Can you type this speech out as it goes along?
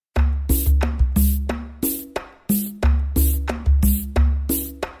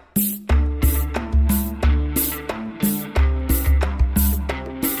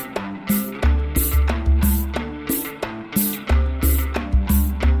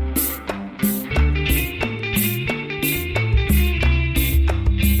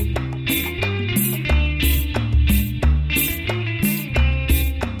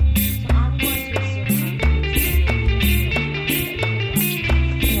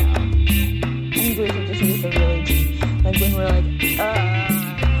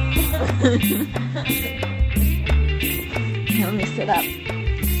Let me sit up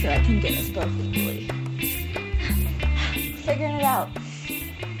so I can get us both equally. Figuring it out.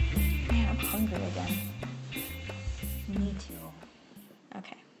 Man, I'm hungry again. Me too.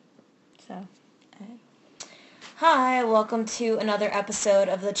 Okay. So, Hi, welcome to another episode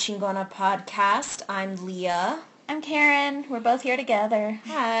of the Chingona Podcast. I'm Leah. I'm Karen. We're both here together.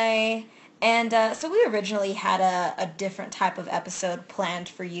 Hi. And so we originally had a different type of episode planned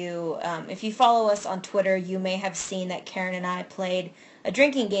for you. If you follow us on Twitter, you may have seen that Karen and I played a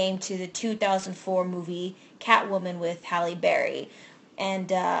drinking game to the 2004 movie Catwoman with Halle Berry.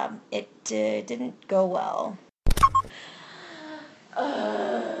 And it didn't go well.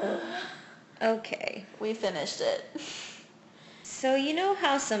 Okay. We finished it. So you know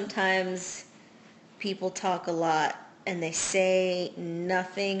how sometimes people talk a lot and they say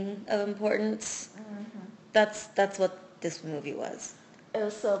nothing of importance? Mm-hmm. That's what this movie was. It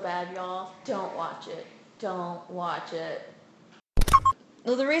was so bad, y'all. Don't watch it. Don't watch it.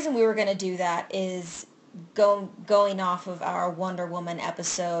 Well, the reason we were going to do that is going off of our Wonder Woman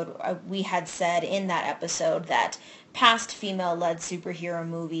episode. We had said in that episode that past female-led superhero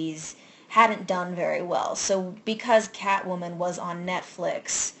movies hadn't done very well. So because Catwoman was on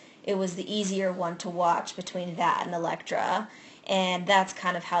Netflix, it was the easier one to watch between that and Elektra. And that's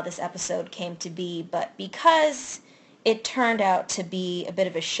kind of how this episode came to be. But because it turned out to be a bit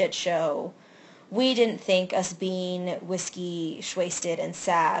of a shit show, we didn't think us being whiskey-wasted and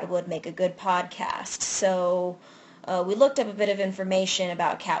sad would make a good podcast. So we looked up a bit of information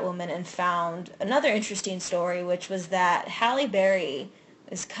about Catwoman and found another interesting story, which was that Halle Berry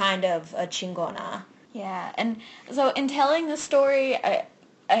is kind of a chingona. Yeah, and so in telling the story, I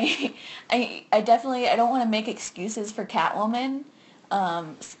definitely, I don't want to make excuses for Catwoman,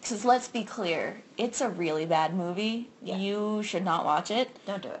 because let's be clear, it's a really bad movie. Yeah. You should not watch it.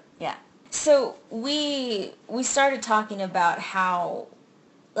 Don't do it. Yeah. So we started talking about how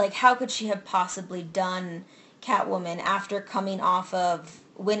could she have possibly done Catwoman after coming off of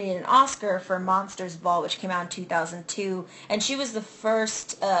winning an Oscar for Monsters Ball, which came out in 2002, and she was the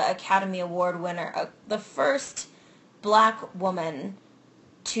first Academy Award winner, the first black woman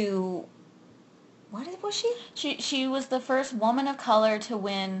to... What was she? She was the first woman of color to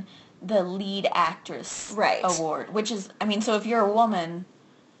win the lead actress award, which is, I mean, so if you're a woman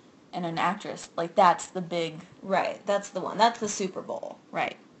and an actress, like, that's the big... Right, that's the one. That's the Super Bowl.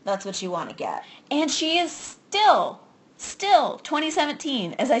 Right. That's what you want to get. And she is still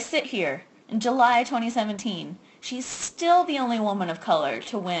 2017, as I sit here in July 2017, she's still the only woman of color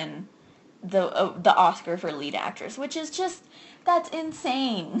to win the Oscar for lead actress, which is just, that's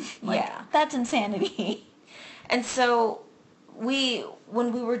insane. Yeah. That's insanity. And so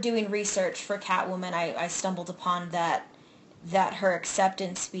when we were doing research for Catwoman, I stumbled upon that her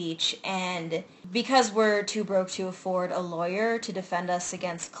acceptance speech, and because we're too broke to afford a lawyer to defend us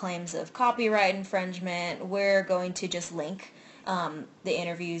against claims of copyright infringement, we're going to just link the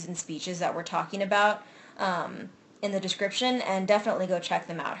interviews and speeches that we're talking about in the description, and definitely go check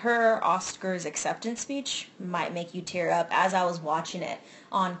them out. Her Oscars acceptance speech might make you tear up. As I was watching it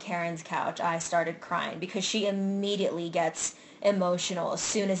on Karen's couch, I started crying because she immediately gets emotional as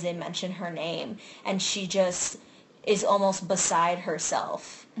soon as they mention her name, and she just is almost beside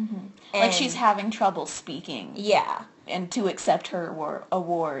herself. Mm-hmm. Like she's having trouble speaking. Yeah. And to accept her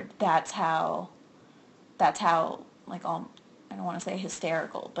award, that's how, like, all, I don't want to say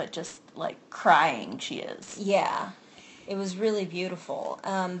hysterical, but just, like, crying she is. Yeah. It was really beautiful.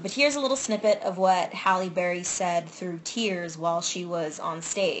 But here's a little snippet of what Halle Berry said through tears while she was on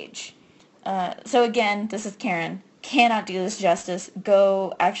stage. So again, this is Karen. Cannot do this justice.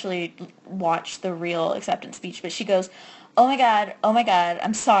 Go actually watch the real acceptance speech. But she goes, oh my God,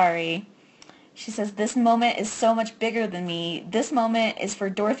 I'm sorry. She says, this moment is so much bigger than me. This moment is for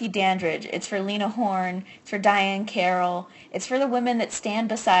Dorothy Dandridge. It's for Lena Horne. It's for Diane Carroll. It's for the women that stand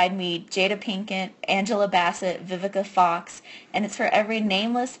beside me, Jada Pinkett, Angela Bassett, Vivica Fox. And it's for every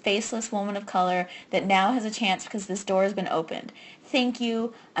nameless, faceless woman of color that now has a chance because this door has been opened. Thank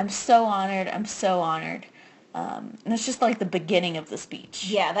you. I'm so honored. I'm so honored. And it's just like the beginning of the speech.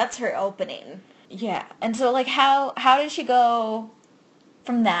 Yeah, that's her opening. Yeah. And so, like, how did she go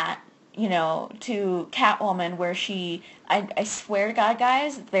from that, you know, to Catwoman, where she, I swear to God,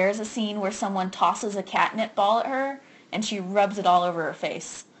 guys, there's a scene where someone tosses a catnip ball at her, and she rubs it all over her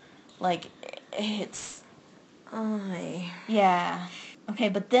face. Like, it's... Yeah. Okay,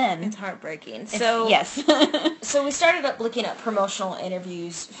 but then... It's heartbreaking. Yes. So we started up looking at promotional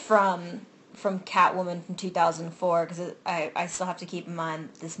interviews from from Catwoman from 2004, because I still have to keep in mind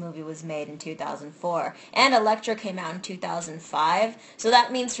this movie was made in 2004. And Elektra came out in 2005. So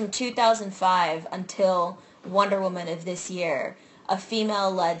that means from 2005 until Wonder Woman of this year, a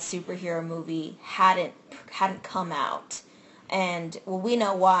female-led superhero movie hadn't come out. And, well, we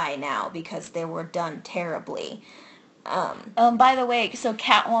know why now, because they were done terribly. By the way, so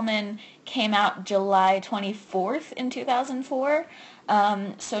Catwoman came out July 24th in 2004.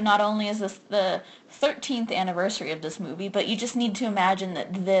 So not only is this the 13th anniversary of this movie, but you just need to imagine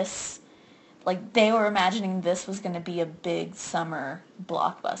that this, like, they were imagining this was going to be a big summer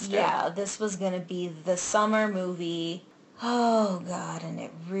blockbuster. Yeah, this was going to be the summer movie. Oh, God, and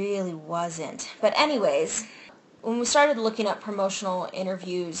it really wasn't. But anyways, when we started looking up promotional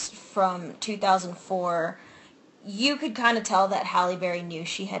interviews from 2004, you could kind of tell that Halle Berry knew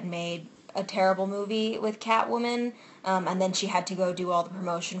she had made a terrible movie with Catwoman, and then she had to go do all the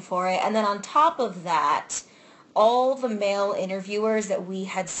promotion for it. And then on top of that, all the male interviewers that we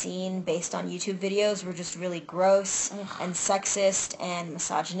had seen based on YouTube videos were just really gross and sexist and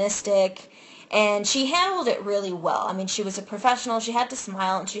misogynistic. And she handled it really well. I mean, she was a professional. She had to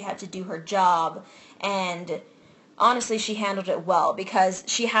smile and she had to do her job. And honestly, she handled it well because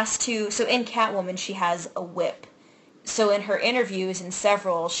she has to... So in Catwoman, she has a whip. So in her interviews, in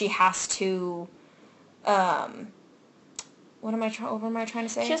several, she has to... What am I trying to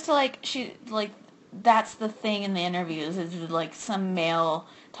say? Just that's the thing in the interviews is like some male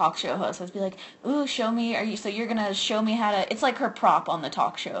talk show host has to be like, ooh, you're gonna show me how to, it's like her prop on the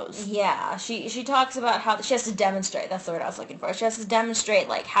talk shows. Yeah, she talks about how she has to demonstrate, that's the word I was looking for. She has to demonstrate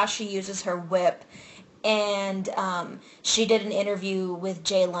like how she uses her whip. And she did an interview with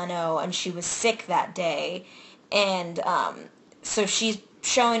Jay Leno and she was sick that day. And so she's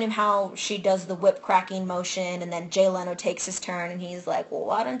showing him how she does the whip cracking motion, and then Jay Leno takes his turn and he's like, well,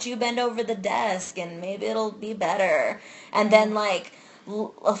 why don't you bend over the desk and maybe it'll be better. And then like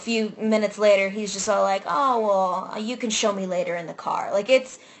a few minutes later he's just all like, oh, well, you can show me later in the car. Like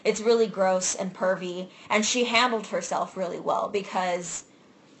it's really gross and pervy, and she handled herself really well because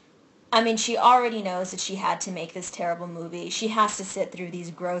I mean, she already knows that she had to make this terrible movie. She has to sit through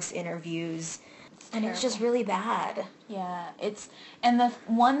these gross interviews. And it's just really bad. Yeah, and the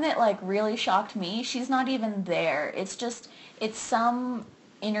one that, like, really shocked me, she's not even there. It's some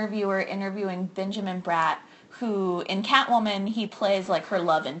interviewer interviewing Benjamin Bratt, who, in Catwoman, he plays, like, her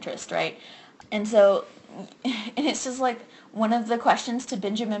love interest, right? And so, and it's just, like, one of the questions to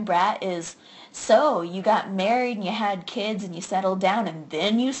Benjamin Bratt is, so, you got married and you had kids and you settled down and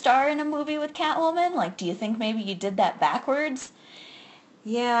then you star in a movie with Catwoman? Like, do you think maybe you did that backwards?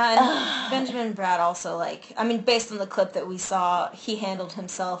 Yeah, and Benjamin Bratt also, like, I mean, based on the clip that we saw, he handled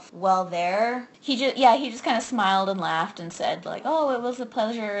himself well there. He just kind of smiled and laughed and said, like, oh, it was a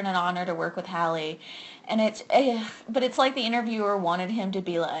pleasure and an honor to work with Halle. And but it's like the interviewer wanted him to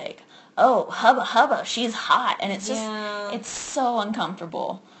be like, oh, hubba hubba, she's hot. And it's just, it's so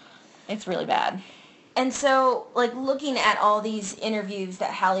uncomfortable. It's really bad. And so, like, looking at all these interviews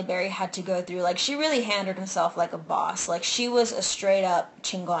that Halle Berry had to go through, like, she really handled herself like a boss. Like, she was a straight-up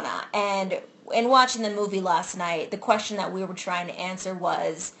chingona. And in watching the movie last night, the question that we were trying to answer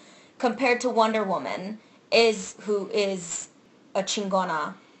was, compared to Wonder Woman, who is a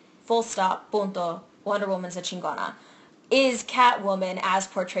chingona, full stop, punto, Wonder Woman's a chingona, is Catwoman, as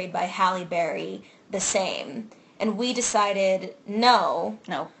portrayed by Halle Berry, the same? And we decided no.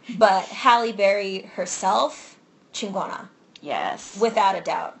 But Halle Berry herself, chingona. Yes. Without a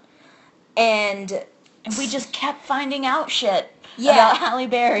doubt. And we just kept finding out shit about Halle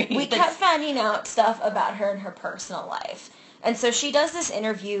Berry. We kept finding out stuff about her and her personal life. And so she does this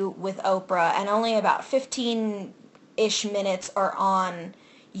interview with Oprah, and only about 15-ish minutes are on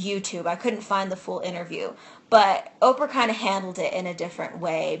YouTube. I couldn't find the full interview. But Oprah kind of handled it in a different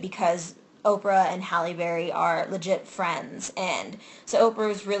way because Oprah and Halle Berry are legit friends, and so Oprah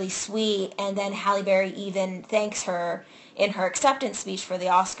was really sweet, and then Halle Berry even thanks her in her acceptance speech for the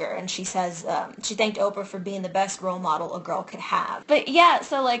Oscar, and she says she thanked Oprah for being the best role model a girl could have. But yeah,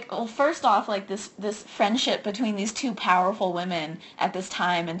 so like, well, first off, like this friendship between these two powerful women at this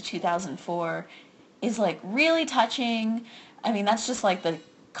time in 2004 is like really touching. I mean, that's just like the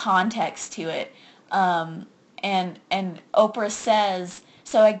context to it. And Oprah says,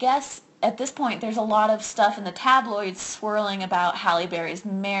 so I guess at this point, there's a lot of stuff in the tabloids swirling about Halle Berry's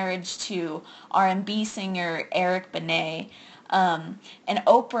marriage to R&B singer Eric Benet. And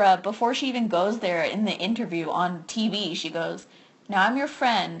Oprah, before she even goes there in the interview on TV, she goes, now I'm your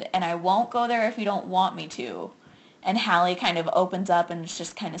friend, and I won't go there if you don't want me to. And Halle kind of opens up and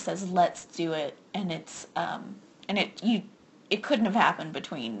just kind of says, let's do it. And it couldn't have happened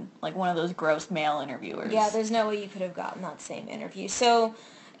between, like, one of those gross male interviewers. Yeah, there's no way you could have gotten that same interview. So,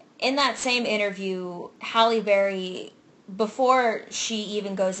 in that same interview, Halle Berry, before she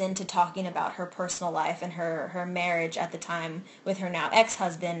even goes into talking about her personal life and her marriage at the time with her now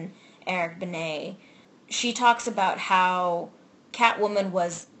ex-husband, Eric Benet, she talks about how Catwoman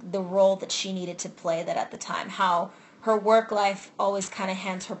was the role that she needed to play that at the time, how her work life always kind of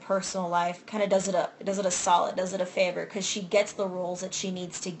hands her personal life, kind of does it a favor, because she gets the roles that she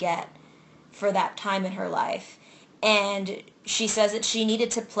needs to get for that time in her life. And she says that she needed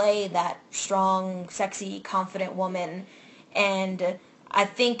to play that strong, sexy, confident woman. And I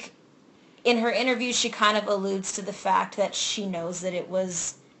think in her interview she kind of alludes to the fact that she knows that it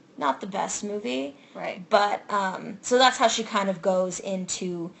was not the best movie. Right. But, so that's how she kind of goes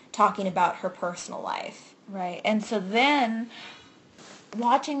into talking about her personal life. Right. And so then,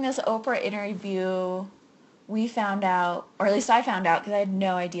 watching this Oprah interview, we found out, or at least I found out, because I had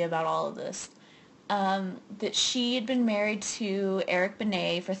no idea about all of this, that she had been married to Eric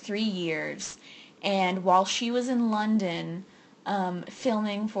Benet for 3 years, and while she was in London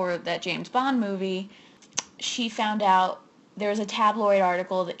filming for that James Bond movie, she found out there was a tabloid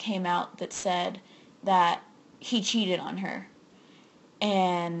article that came out that said that he cheated on her.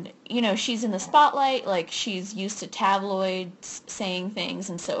 And, you know, she's in the spotlight, like, she's used to tabloids saying things,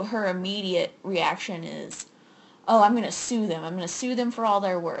 and so her immediate reaction is, oh, I'm going to sue them. I'm going to sue them for all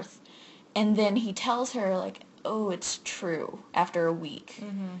they're worth. And then he tells her, like, oh, it's true, after a week.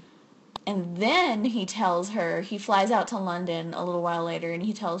 Mm-hmm. And then he tells her, he flies out to London a little while later, and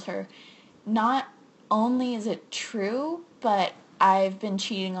he tells her, not only is it true, but I've been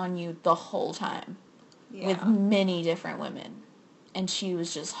cheating on you the whole time. Yeah. With many different women. And she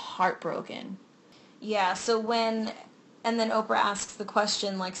was just heartbroken. Yeah, and then Oprah asks the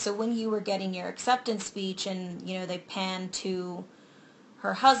question, like, so when you were getting your acceptance speech and, you know, they pan to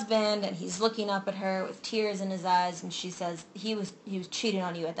her husband and he's looking up at her with tears in his eyes, and she says he was cheating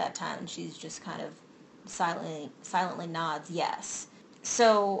on you at that time, and she's just kind of silently nods yes.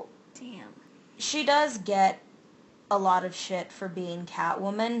 So, damn. She does get a lot of shit for being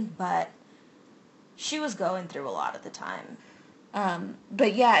Catwoman, but she was going through a lot at the time.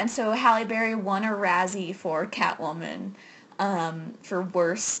 But yeah, and so Halle Berry won a Razzie for Catwoman, for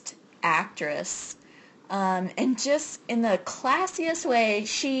Worst Actress. And just in the classiest way,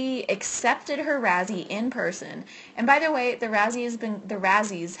 she accepted her Razzie in person. And by the way, the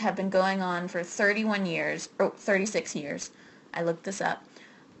Razzies have been going on for 36 years. I looked this up.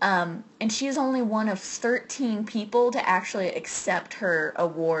 And she is only one of 13 people to actually accept her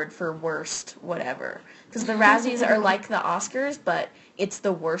award for worst whatever. Because the Razzies are like the Oscars, but it's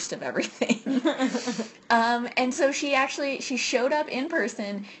the worst of everything. And so she showed up in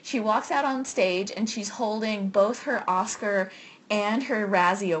person. She walks out on stage, and she's holding both her Oscar and her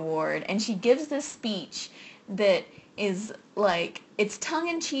Razzie award. And she gives this speech that is, like, it's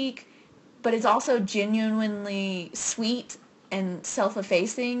tongue-in-cheek, but it's also genuinely sweet and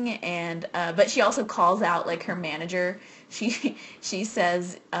self-effacing, and but she also calls out, like, her manager. She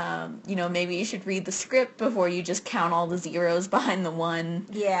says, you know, maybe you should read the script before you just count all the zeros behind the one.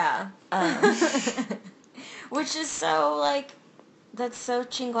 Yeah. Which is so, like, that's so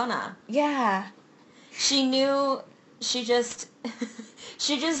chingona. Yeah. She knew, she just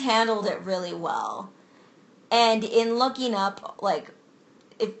handled it really well. And in looking up, like,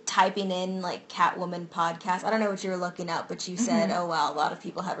 typing in, like, Catwoman podcast, I don't know what you were looking up, but you said, oh, well, a lot of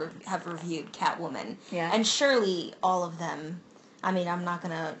people have reviewed Catwoman. Yeah. And surely all of them, I mean, I'm not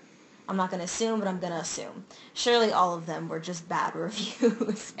gonna assume, but I'm gonna assume. Surely all of them were just bad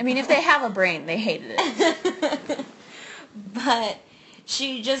reviews. I mean, if they have a brain, they hated it. But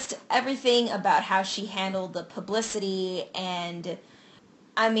she just, everything about how she handled the publicity, and,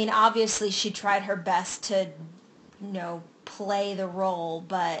 I mean, obviously she tried her best to, you know, play the role,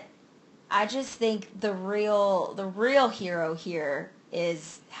 but I just think the real hero here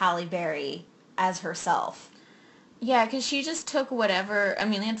is Halle Berry as herself. Yeah, because she just took whatever, I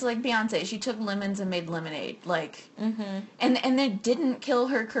mean, it's like Beyonce. She took lemons and made lemonade, like, and it didn't kill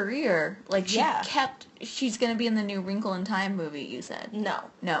her career. Like, she's going to be in the new Wrinkle in Time movie, you said. No.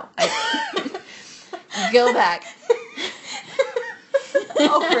 Go back.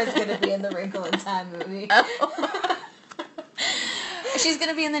 Oprah's going to be in the Wrinkle in Time movie. Oh. She's going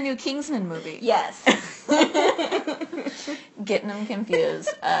to be in the new Kingsman movie. Yes. Getting them confused.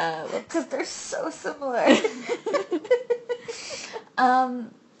 Because they're so similar.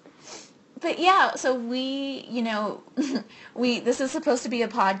 But yeah, so this is supposed to be a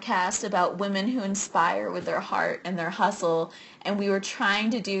podcast about women who inspire with their heart and their hustle, and we were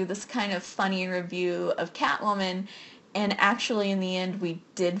trying to do this kind of funny review of Catwoman, And actually, in the end, we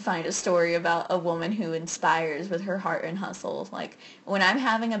did find a story about a woman who inspires with her heart and hustle. Like, when I'm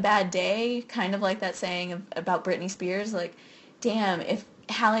having a bad day, kind of like that saying about Britney Spears, like, damn, if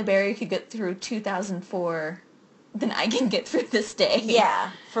Halle Berry could get through 2004, then I can get through this day.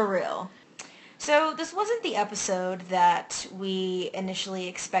 Yeah, for real. So this wasn't the episode that we initially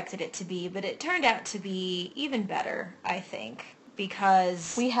expected it to be, but it turned out to be even better, I think,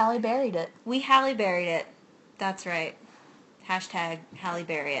 because We Halle Berried it. we Halle Berried it. That's right. Hashtag Halle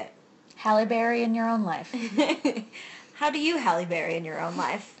Berry it. Halle Berry in your own life. How do you Halle Berry in your own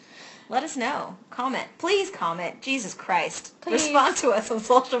life? Let us know. Comment. Please comment. Jesus Christ. Please. Respond to us on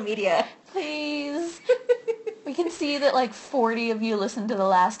social media. Please. We can see that like 40 of you listened to the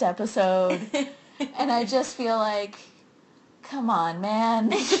last episode. And I just feel like, come on,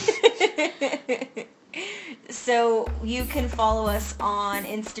 man. So you can follow us on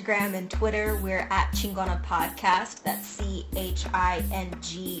Instagram and Twitter. We're at Chingona Podcast. That's CHINGONA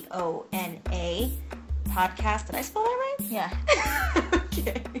Podcast. Did I spell that right? Yeah.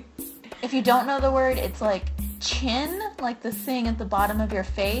 Okay. If you don't know the word, it's like chin, like the thing at the bottom of your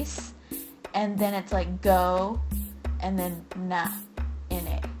face. And then it's like go, and then na,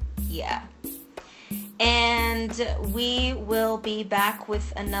 N-A. Yeah. And we will be back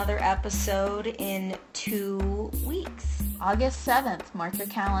with another episode in 2 weeks. August 7th, mark your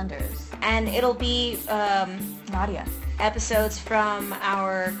calendars. And it'll be Nadia. episodes from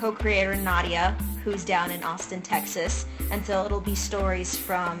our co-creator Nadia, who's down in Austin, Texas. And so it'll be stories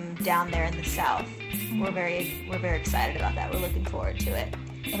from down there in the South. We're very excited about that. We're looking forward to it.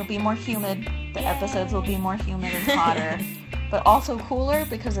 It'll be more humid. The episodes will be more humid and hotter. But also cooler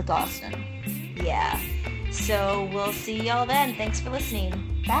because it's Austin. Yeah. So we'll see y'all then. Thanks for listening.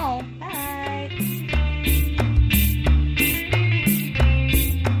 Bye. Bye.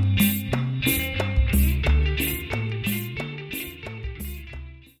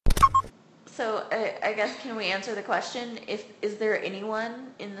 So I guess can we answer the question? Is there anyone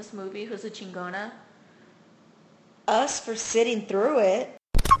in this movie who's a chingona? Us for sitting through it.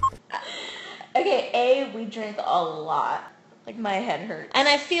 Okay, we drink a lot. Like my head hurts. And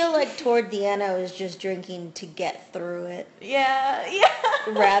I feel like toward the end I was just drinking to get through it Yeah.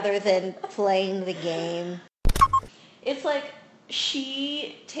 rather than playing the game. It's like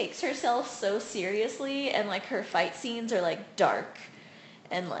she takes herself so seriously, and like her fight scenes are like dark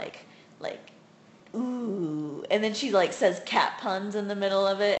and like ooh, and then she like says cat puns in the middle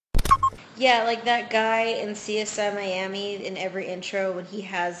of it. Yeah, like that guy in CSI Miami in every intro when he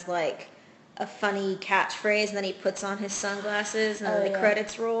has like a funny catchphrase and then he puts on his sunglasses and then the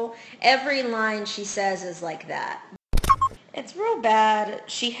credits roll. Every line she says is like that. It's real bad.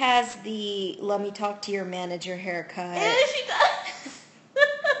 She has the let me talk to your manager haircut. Yeah, she does.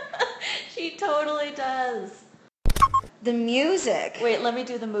 She totally does. The music. Wait, let me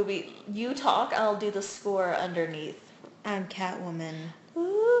do the movie. You talk, I'll do the score underneath. I'm Catwoman.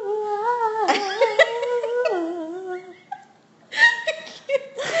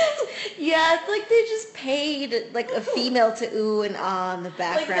 Yeah, it's like they just paid like a female to ooh and ah in the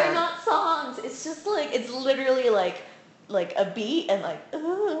background. Like they're not songs. It's just like it's literally like a beat and like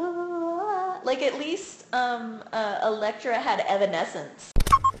at least Elektra had Evanescence.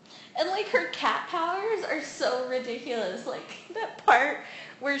 And like her cat powers are so ridiculous. Like that part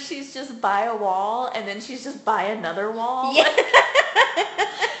where she's just by a wall and then she's just by another wall. Yeah.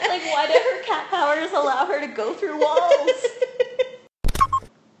 Like why did her cat powers allow her to go through walls?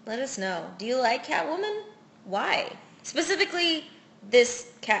 Let us know. Do you like Catwoman? Why? Specifically,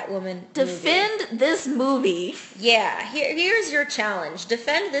 this Catwoman movie. Defend this movie. Yeah, here's your challenge.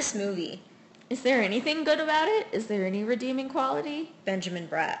 Defend this movie. Is there anything good about it? Is there any redeeming quality? Benjamin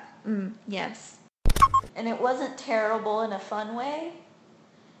Bratt. Yes. And it wasn't terrible in a fun way.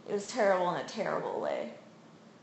 It was terrible in a terrible way.